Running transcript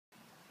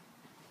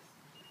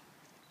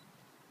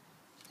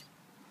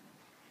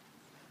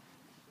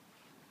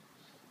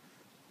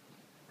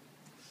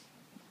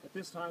At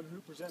this time,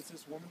 who presents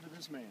this woman to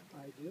this man?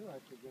 I do. I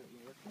present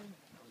Missy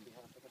on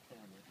behalf of the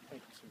family.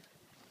 Thank you, sir.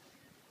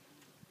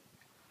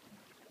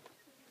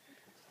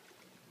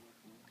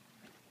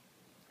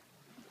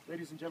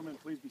 Ladies and gentlemen,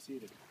 please be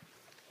seated.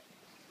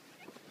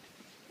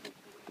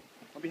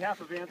 On behalf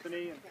of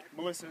Anthony and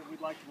Melissa,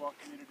 we'd like to welcome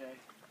you today.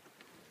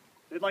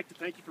 They'd like to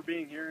thank you for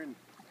being here and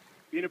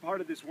being a part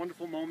of this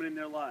wonderful moment in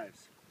their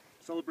lives.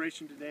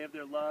 Celebration today of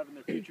their love and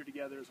their future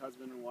together as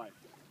husband and wife.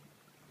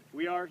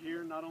 We are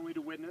here not only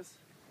to witness,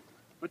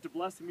 but to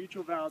bless the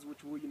mutual vows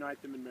which will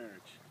unite them in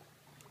marriage.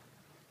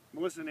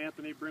 Melissa and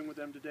Anthony bring with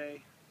them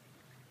today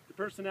the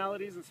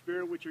personalities and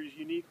spirit which are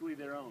uniquely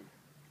their own.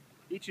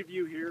 Each of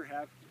you here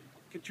have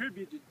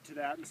contributed to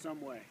that in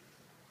some way.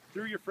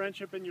 Through your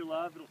friendship and your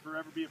love, it'll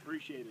forever be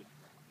appreciated.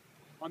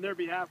 On their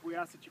behalf, we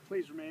ask that you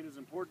please remain as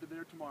important to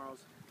their tomorrows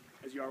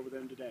as you are with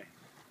them today.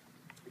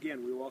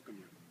 Again, we welcome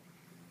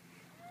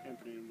you,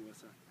 Anthony and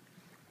Melissa.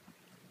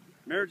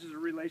 Marriage is a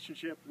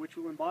relationship which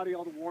will embody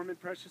all the warm and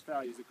precious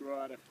values that grow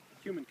out of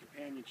human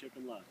companionship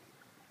and love.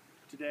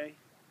 Today,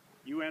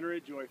 you enter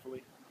it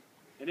joyfully,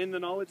 and in the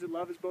knowledge that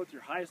love is both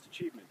your highest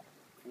achievement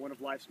and one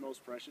of life's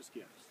most precious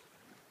gifts.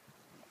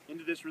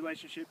 Into this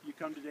relationship, you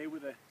come today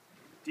with a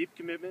deep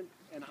commitment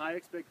and high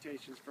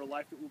expectations for a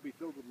life that will be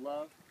filled with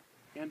love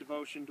and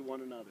devotion to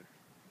one another.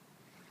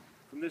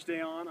 From this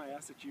day on, I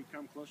ask that you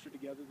come closer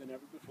together than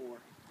ever before,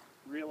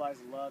 realize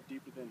a love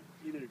deeper than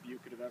either of you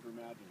could have ever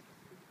imagined.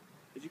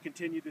 As you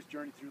continue this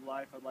journey through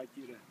life, I'd like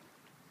you to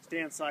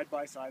stand side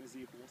by side as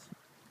equals,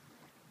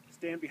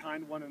 stand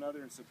behind one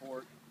another in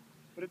support,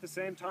 but at the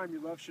same time,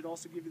 your love should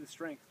also give you the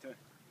strength to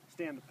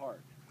stand apart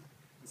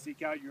and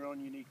seek out your own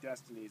unique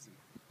destinies and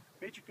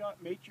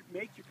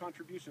make your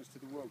contributions to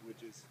the world,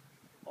 which is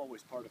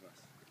always part of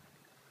us.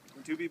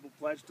 When two people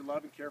pledge to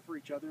love and care for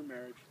each other in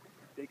marriage,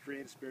 they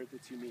create a spirit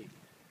that's unique,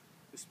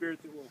 a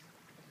spirit that will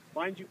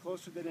bind you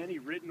closer than any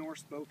written or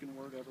spoken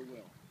word ever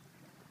will.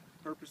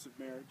 The purpose of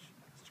marriage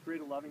is to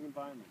create a loving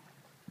environment,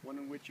 one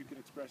in which you can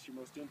express your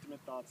most intimate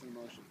thoughts and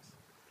emotions.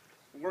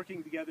 And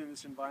working together in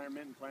this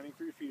environment and planning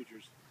for your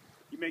futures,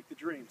 you make the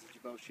dreams that you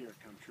both share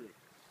come true.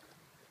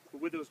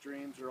 But with those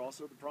dreams are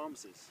also the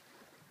promises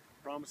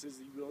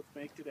that you will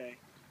make today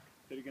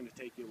that are going to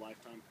take you a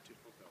lifetime to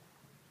fulfill.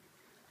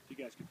 If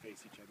you guys could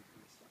face each other,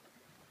 please.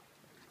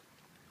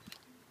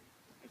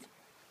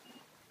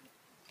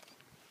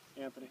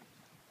 Anthony,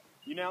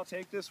 you now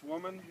take this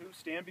woman who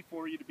stands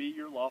before you to be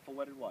your lawful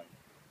wedded wife.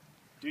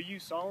 Do you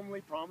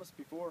solemnly promise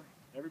before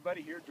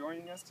everybody here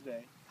joining us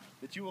today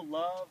that you will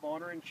love,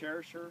 honor, and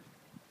cherish her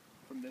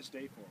from this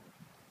day forward?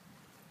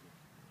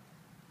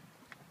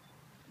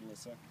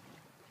 Melissa,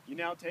 you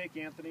now take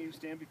Anthony, who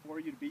stands before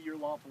you to be your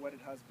lawful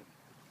wedded husband.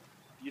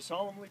 Do you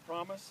solemnly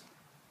promise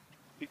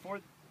before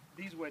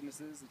these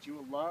witnesses that you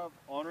will love,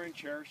 honor, and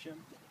cherish him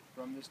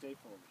from this day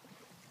forward?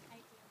 I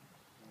do.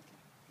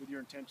 With your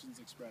intentions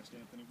expressed,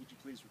 Anthony, would you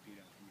please repeat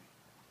after me?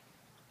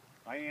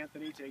 I,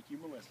 Anthony, take you,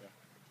 Melissa,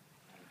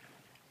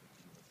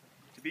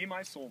 to be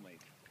my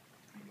soulmate,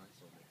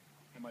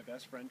 and my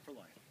best friend for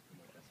life.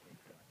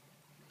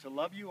 To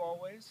love you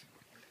always,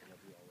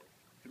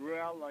 through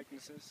our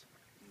likenesses,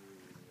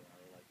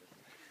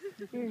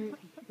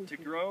 to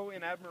grow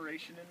in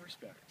admiration and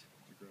respect,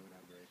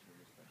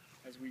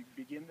 as we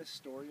begin this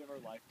story of our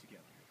life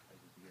together.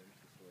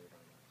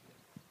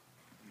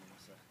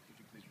 Melissa, would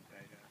you please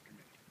repeat after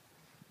me?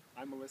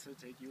 I, Melissa,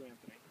 take you,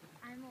 Anthony,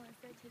 I,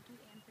 Melissa, take you,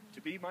 Anthony,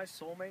 to be my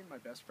soulmate and my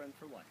best friend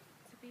for life.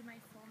 to be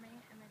my soulmate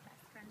and my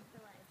best friend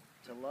for life.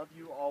 To love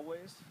you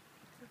always,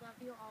 To love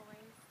you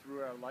always,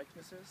 through our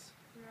likenesses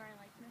through our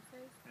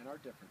likenesses and our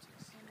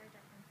differences. and our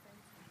differences.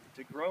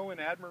 To grow in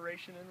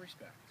admiration and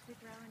respect, To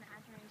grow in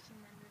admiration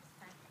and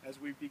respect as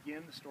we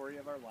begin the story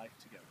of our life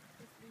together.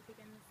 as we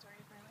begin the story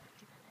of our life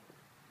together.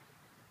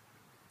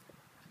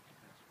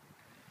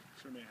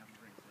 Sir, may I have a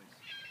ring, please?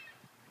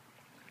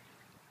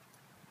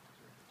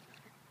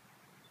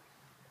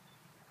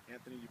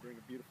 Anthony, you bring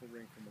a beautiful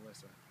ring from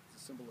Melissa.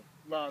 It's a symbol of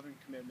love and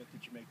commitment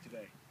that you make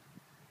today.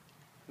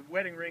 The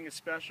wedding ring is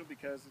special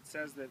because it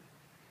says that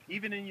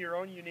even in your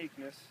own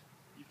uniqueness,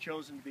 you've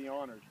chosen to be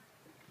honored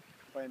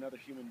by another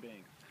human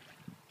being,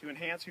 to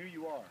enhance who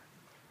you are.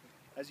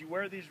 As you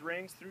wear these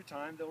rings through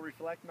time, they'll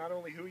reflect not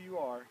only who you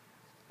are,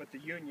 but the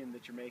union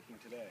that you're making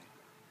today.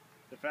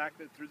 The fact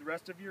that through the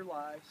rest of your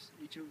lives,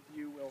 each of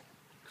you will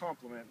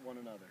complement one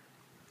another.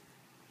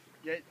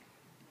 Yet,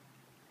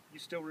 you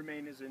still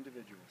remain as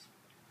individuals.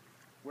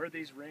 Wear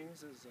these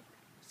rings as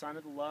a sign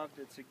of the love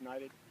that's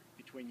ignited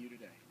between you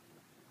today.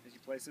 As you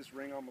place this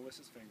ring on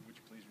Melissa's finger, would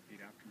you please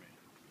repeat after me?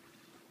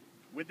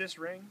 With this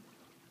ring,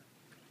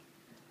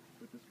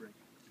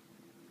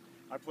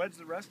 I pledge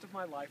the rest of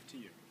my life to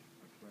you.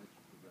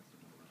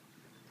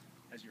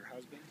 As your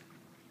husband,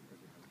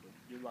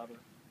 your lover,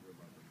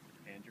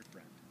 and your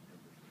friend.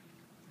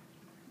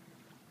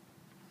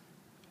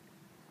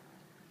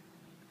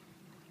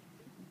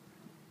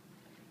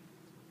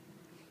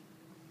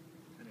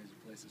 And as you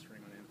place this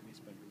ring on Anthony's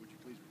finger, would you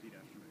please repeat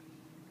after me?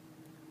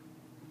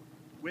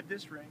 With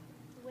this ring,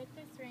 With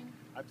this ring,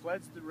 I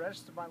pledge the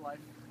rest of my life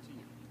to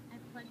you. I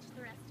pledge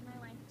the rest of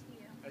my life to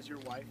you. As your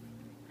wife.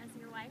 As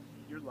your wife.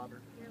 Your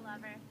lover. Your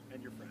lover.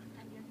 And your friend.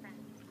 And your friend.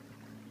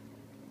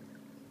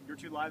 Your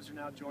two lives are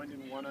now joined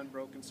in one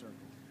unbroken circle.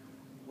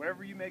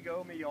 Wherever you may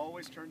go, may you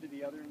always turn to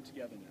the other in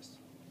togetherness.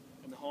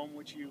 And the home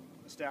which you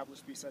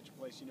establish be such a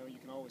place you know you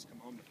can always come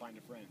home to find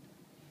a friend.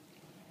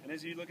 And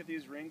as you look at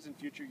these rings in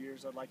future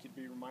years, I'd like you to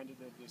be reminded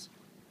of this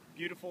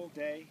beautiful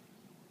day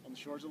on the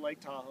shores of Lake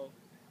Tahoe,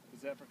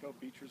 the Zephyrco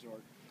Beach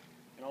Resort,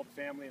 and all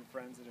the family and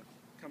friends that have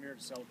come here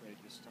to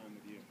celebrate this time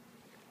with you.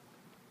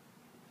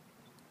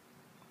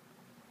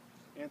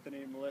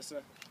 Anthony and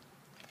Melissa,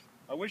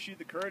 I wish you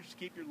the courage to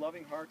keep your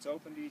loving hearts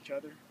open to each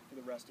other for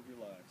the rest of your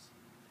lives,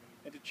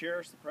 and to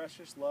cherish the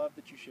precious love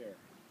that you share.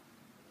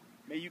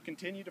 May you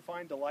continue to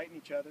find delight in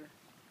each other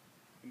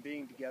and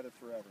being together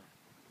forever.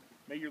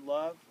 May your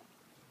love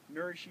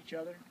nourish each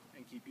other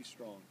and keep you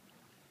strong.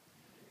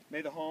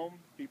 May the home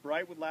be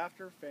bright with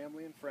laughter,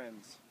 family, and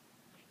friends.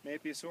 May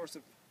it be a source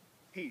of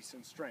peace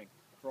and strength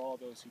for all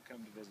those who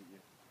come to visit you.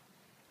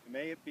 And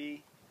may it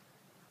be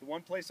the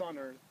one place on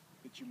earth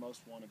that you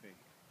most want to be.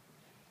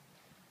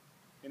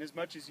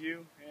 Inasmuch as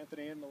you,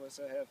 Anthony and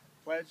Melissa, have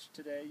pledged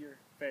today your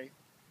faith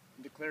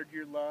and declared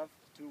your love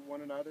to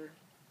one another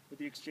with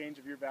the exchange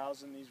of your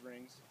vows in these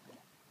rings,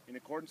 in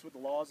accordance with the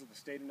laws of the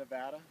state of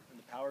Nevada and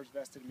the powers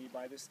vested in me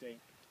by this state,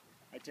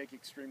 I take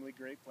extremely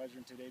great pleasure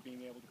in today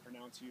being able to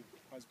pronounce you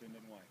husband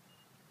and wife.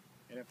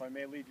 And if I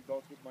may leave you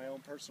both with my own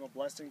personal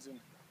blessings and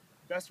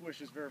best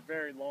wishes for a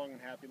very long and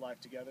happy life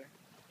together,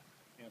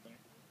 Anthony,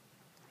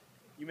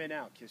 you may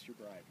now kiss your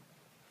bride.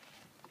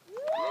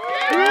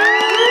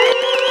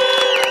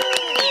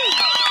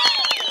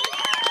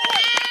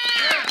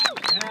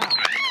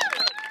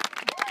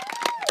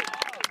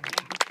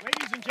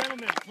 Ladies and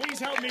gentlemen, please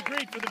help me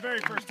greet for the very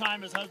first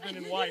time as husband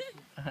and wife,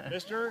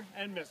 Mr.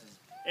 and Mrs.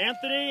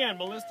 Anthony and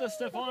Melissa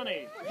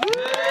Stefani.